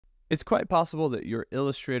It's quite possible that your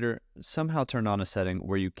Illustrator somehow turned on a setting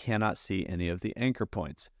where you cannot see any of the anchor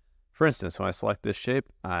points. For instance, when I select this shape,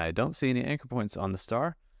 I don't see any anchor points on the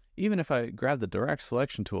star. Even if I grab the direct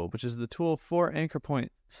selection tool, which is the tool for anchor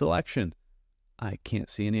point selection, I can't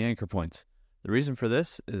see any anchor points. The reason for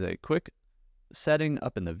this is a quick setting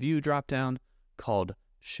up in the view dropdown called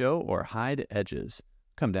show or hide edges.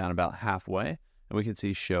 Come down about halfway and we can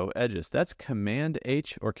see show edges. That's Command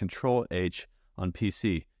H or Control H on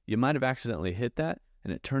PC. You might have accidentally hit that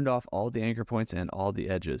and it turned off all the anchor points and all the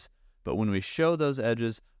edges. But when we show those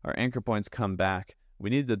edges, our anchor points come back. We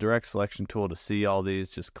need the direct selection tool to see all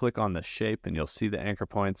these. Just click on the shape and you'll see the anchor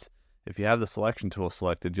points. If you have the selection tool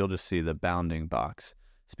selected, you'll just see the bounding box.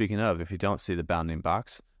 Speaking of, if you don't see the bounding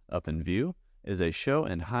box, up in view is a show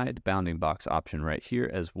and hide bounding box option right here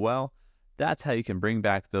as well. That's how you can bring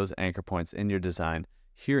back those anchor points in your design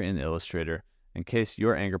here in Illustrator in case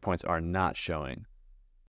your anchor points are not showing.